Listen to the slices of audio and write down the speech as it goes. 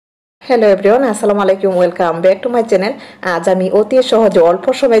Hello everyone, আসসালামু আলাইকুম। Welcome back to my channel. আজ আমি অতি সহজে অল্প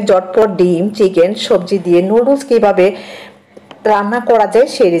সময়ে ঝটপট ডিম, চিকেন, সবজি দিয়ে নুডলস কিভাবে রান্না করা যায়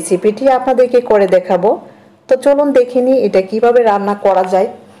সেই রেসিপিটি আপনাদেরকে করে দেখাবো। তো চলুন দেখে নিই এটা কিভাবে রান্না করা যায়।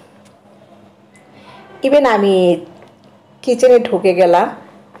 ইভেন আমি কিচেনে ঢুকে গেলাম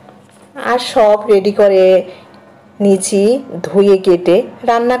আর সব রেডি করে নিয়েছি, ধুয়ে কেটে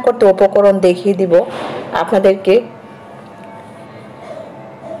রান্না করতে উপকরণ দেখিয়ে দিব আপনাদেরকে।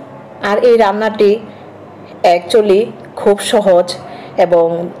 আর এই রান্নাটি অ্যাকচুয়ালি খুব সহজ এবং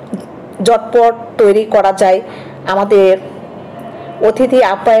ঝটপট তৈরি করা যায়। আমাদের অতিথি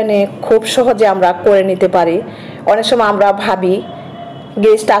আপ্যায়নে খুব সহজে আমরা করে নিতে পারি। অনেক সময় আমরা ভাবি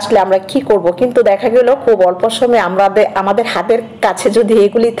গেস্ট আসলে আমরা কি করব, কিন্তু দেখা গেল খুব অল্প সময়ে আমাদের হাতের কাছে যদি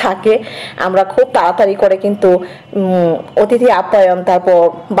এগুলি থাকে আমরা খুব তাড়াতাড়ি করে কিন্তু অতিথি আপ্যায়ন, তারপর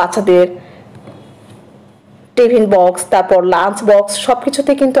বাচ্চাদের টিফিন বক্স, তারপর লাঞ্চ বক্স সব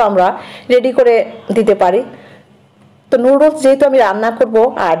কিছুতে কিন্তু আমরা রেডি করে দিতে পারি। তো নুডলস যেহেতু আমি রান্না করব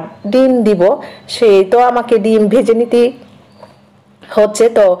আর ডিম দিব, সেই তো আমাকে ডিম ভেজে নিতে হচ্ছে।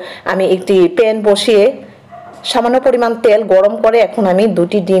 তো আমি একটি প্যান বসিয়ে সামান্য পরিমাণ তেল গরম করে এখন আমি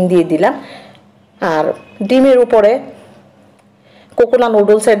 2টি ডিম দিয়ে দিলাম। আর ডিমের উপরে কোকোনা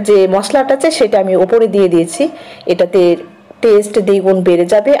নুডলসের যে মশলাটা আছে সেটা আমি উপরে দিয়ে দিয়েছি। এটাতে টেস্ট দ্বিগুণ বেড়ে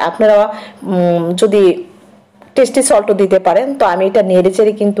যাবে। আপনারা যদি টেস্টি সল্টও দিতে পারেন। তো আমি এটা নেড়ে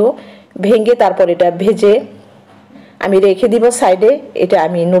চেড়ে কিন্তু ভেঙে তারপর এটা ভেজে আমি রেখে দিব সাইডে। এটা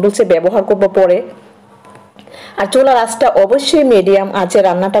আমি নুডলসে ব্যবহার করব পরে। আর চুলার আঁচটা অবশ্যই মিডিয়াম আঁচে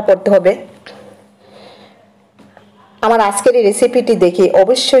রান্নাটা করতে হবে। আমার আজকের এই রেসিপিটি দেখে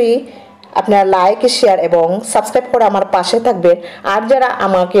অবশ্যই আপনারা লাইক, শেয়ার এবং সাবস্ক্রাইব করে আমার পাশে থাকবেন। আর যারা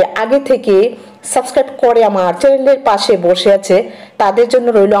আমাকে আগে থেকে সাবস্ক্রাইব করে আমার চ্যানেলের পাশে বসে আছে তাদের জন্য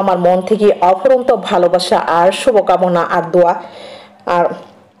রইল আমার মন থেকে অফুরন্ত ভালোবাসা আর শুভকামনা আর দোয়া। আর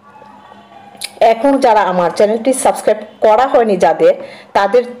এখন যারা আমার চ্যানেলটি সাবস্ক্রাইব করা হয়নি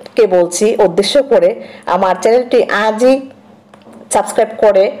তাদেরকে বলছি উদ্দেশ্য করে আমার চ্যানেলটি আজই সাবস্ক্রাইব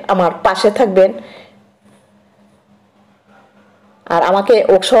করে আমার পাশে থাকবেন আর আমাকে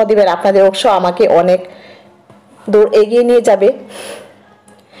উৎসাহ দিবেন। আপনাদের উৎসাহ আমাকে অনেক দূর এগিয়ে নিয়ে যাবে।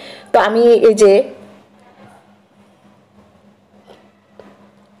 তো আমি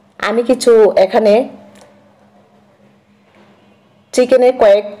আমি কিছু এখানে চিকেনের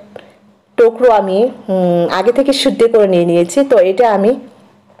কয়েক টুকরো আমি আগে থেকে সিদ্ধ করে নিয়েছি। তো এটা আমি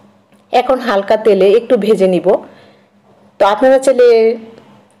এখন হালকা তেলে একটু ভেজে নিব। তো আপনারা চাইলে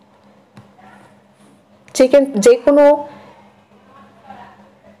চিকেন যে কোনো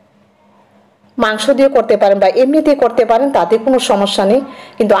মাংস দিয়ে করতে পারেন বা এমনি দিয়ে করতে পারেন, তাতে কোনো সমস্যা নেই।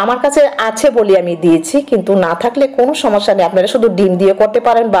 কিন্তু আমার কাছে আছে বলে আমি দিয়েছি, কিন্তু না থাকলে কোনো সমস্যা নেই। আপনারা শুধু ডিম দিয়ে করতে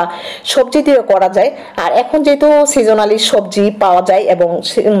পারেন বা সবজি দিয়েও করা যায়। আর এখন যেহেতু সিজনালি সবজি পাওয়া যায় এবং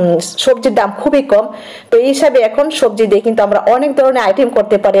সবজির দাম খুবই কম, তো এই হিসাবে এখন সবজি দিয়ে কিন্তু আমরা অনেক ধরনের আইটেম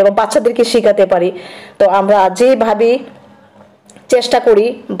করতে পারি এবং বাচ্চাদেরকে শেখাতে পারি। তো আমরা যেভাবে চেষ্টা করি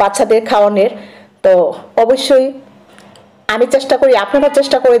বাচ্চাদের খাওয়ানোর, তো অবশ্যই আমি চেষ্টা করি, আপনারা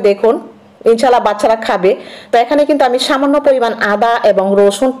চেষ্টা করে দেখুন, ইনশাল্লাহ বাচ্চারা খাবে। তো এখানে কিন্তু আমি সামান্য পরিমাণ আদা এবং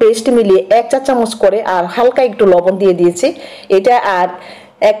রসুন পেস্ট মিলিয়ে 1 চা চামচ করে আর হালকা একটু লবণ দিয়ে দিয়েছি এটা। আর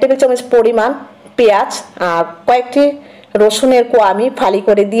 1 টেবিল চামচ পরিমাণ পেঁয়াজ আর কয়েকটি রসুনের কোয়া আমি ফালি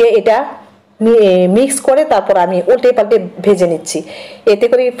করে দিয়ে এটা মিক্স করে তারপর আমি উল্টে পাল্টে ভেজে নিচ্ছি। এতে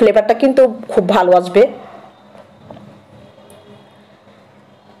করে ফ্লেভারটা কিন্তু খুব ভালো আসবে।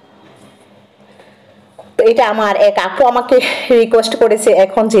 এটা আমার এক আপু আমাকে রিকোয়েস্ট করেছে,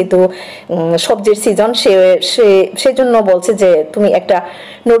 এখন যেহেতু সবজির সিজন, সেজন্য বলছে যে তুমি একটা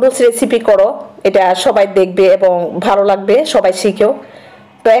নুডলস রেসিপি করো, এটা সবাই দেখবে এবং ভালো লাগবে, সবাই শিখেও।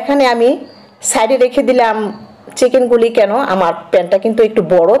 তো এখানে আমি সাইডে রেখে দিলাম চিকেনগুলি। কেন, আমার প্যানটা কিন্তু একটু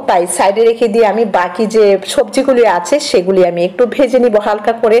বড়, তাই সাইডে রেখে দিয়ে আমি বাকি যে সবজিগুলি আছে সেগুলি আমি একটু ভেজে নিব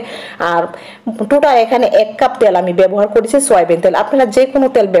হালকা করে। আর টোটাল এখানে 1 কাপ তেল আমি ব্যবহার করেছি, সয়াবিন তেল। আপনারা যে কোনো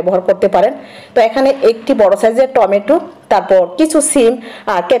তেল ব্যবহার করতে পারেন। তো এখানে একটি বড় সাইজের টমেটো, তারপর কিছু সিম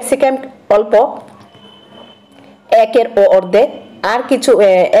আর ক্যাপসিকাম অল্প 1-এর অর্ধেক, আর কিছু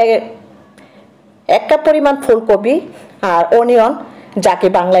 1 কাপ পরিমাণ ফুলকপি আর অনিয়ন, যাকে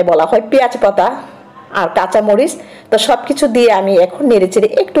বাংলায় বলা হয় পেঁয়াজ পাতা, আর কাঁচামরিচ। তো সব কিছু দিয়ে আমি এখন নেড়েচেড়ে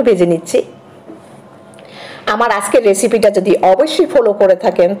একটু ভেজে নিচ্ছি। আমার আজকের রেসিপিটা যদি অবশ্যই ফলো করে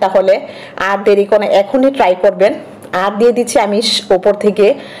থাকেন তাহলে আর দেরি করে এখনই ট্রাই করবেন। আর দিয়ে দিচ্ছি আমি ওপর থেকে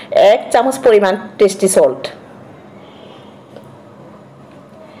 1 চামচ পরিমাণ টেস্টি সল্ট।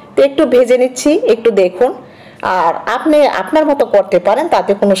 তো একটু ভেজে নিচ্ছি, একটু দেখুন। আর আপনি আপনার মতো করতে পারেন,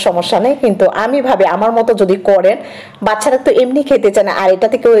 তাতে কোনো সমস্যা নেই। কিন্তু আমি ভাবে আমার মতো যদি করেন, বাচ্চারা তো এমনি খেতে চায় না। আর এটা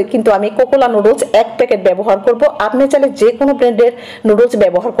থেকে কিন্তু আমি কোকোলা নুডলস 1 প্যাকেট ব্যবহার করব। আপনি চাইলে যে কোনো ব্র্যান্ডের নুডলস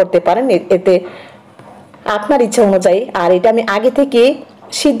ব্যবহার করতে পারেন, এতে আপনার ইচ্ছা অনুযায়ী। আর এটা আমি আগে থেকে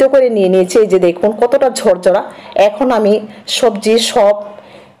সিদ্ধ করে নিয়ে নিয়েছি। এই যে দেখুন কতটা ঝরঝরা। এখন আমি সবজি সব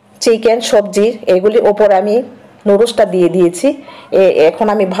চিকেন সবজি এগুলির ওপর আমি নুডলসটা দিয়ে দিয়েছি। এখন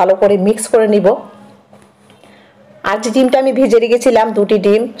আমি ভালো করে মিক্স করে নিব। আর যে ডিমটা আমি ভেজে রেখেছিলাম 2টি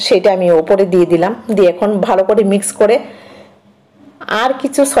ডিম, সেটা আমি ওপরে দিয়ে দিলাম। দিয়ে এখন ভালো করে মিক্স করে আর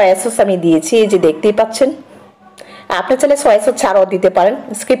কিছু সয়া সস আমি দিয়েছি, এই যে দেখতেই পাচ্ছেন। আপনি চাইলে সয়া সস ছাড়াও দিতে পারেন,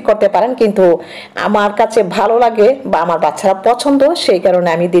 স্কিপ করতে পারেন, কিন্তু আমার কাছে ভালো লাগে বা আমার বাচ্চারা পছন্দ, সেই কারণে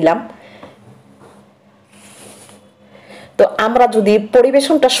আমি দিলাম। তো আমরা যদি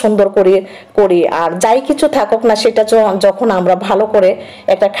পরিবেশনটা সুন্দর করে করি, আর যাই কিছু থাকুক না, সেটা যখন আমরা ভালো করে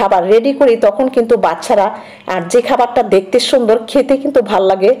একটা খাবার রেডি করি, তখন কিন্তু বাচ্চারা, আর যে খাবারটা দেখতে সুন্দর, খেতে কিন্তু ভাল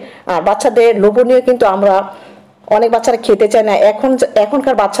লাগে। আর বাচ্চাদের লোভনীয় কিন্তু আমরা অনেক বাচ্চারা খেতে চায় না।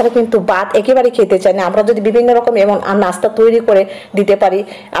 এখনকার বাচ্চারা কিন্তু ভাত একেবারে খেতে চায় না। আমরা যদি বিভিন্ন রকম এমন নাস্তা তৈরি করে দিতে পারি,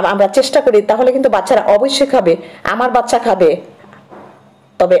 আমরা চেষ্টা করি, তাহলে কিন্তু বাচ্চারা অবশ্যই খাবে। আমার বাচ্চা খাবে,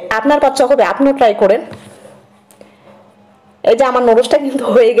 তবে আপনার বাচ্চা হবে, আপনিও ট্রাই করেন। এই যে আমার নুডলসটা কিন্তু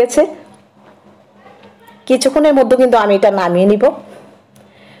হয়ে গেছে, কিছুক্ষণের মধ্যে কিন্তু আমি এটা নামিয়ে নিব।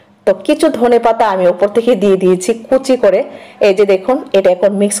 তো কিছু ধনেপাতা আমি উপর থেকে দিয়ে দিয়েছি কুচি করে। এই যে দেখুন, এটা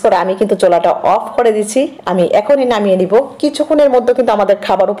এখন মিক্স করে আমি কিন্তু চুলাটা অফ করে দিচ্ছি। আমি এখনই নামিয়ে নিব। কিছুক্ষণের মধ্যে কিন্তু আমাদের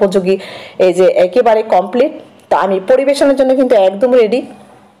খাবার উপযোগী এই যে একেবারে কমপ্লিট। তো আমি পরিবেশনের জন্য কিন্তু একদম রেডি।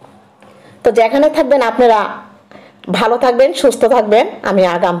 তো যেখানে থাকবেন আপনারা ভালো থাকবেন, সুস্থ থাকবেন। আমি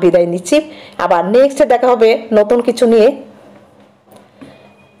আগাম বিদায় নিচ্ছি। আবার নেক্সটে দেখা হবে নতুন কিছু নিয়ে।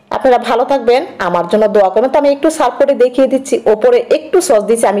 আপনারা ভালো থাকবেন, আমার জন্য দোয়া করবেন। তো আমি একটু সার্ভ করে দেখিয়ে দিচ্ছি। ওপরে একটু সস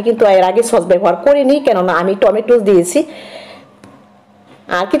দিয়েছি, আমি কিন্তু এর আগে সস ব্যবহার করিনি, কেননা আমি টমেটো দিয়েছি।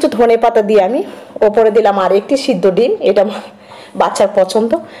 আর কিছু ধনেপাতা দিয়ে আমি ওপরে দিলাম আর একটি সিদ্ধ ডিম, এটা বাচ্চার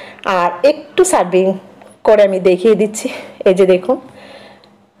পছন্দ। আর একটু সার্ভিং করে আমি দেখিয়ে দিচ্ছি। এই যে দেখুন।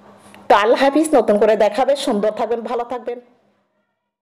 তো আল্লাহ হাফিজ, নতুন করে দেখাবে। সুন্দর থাকবেন, ভালো থাকবেন।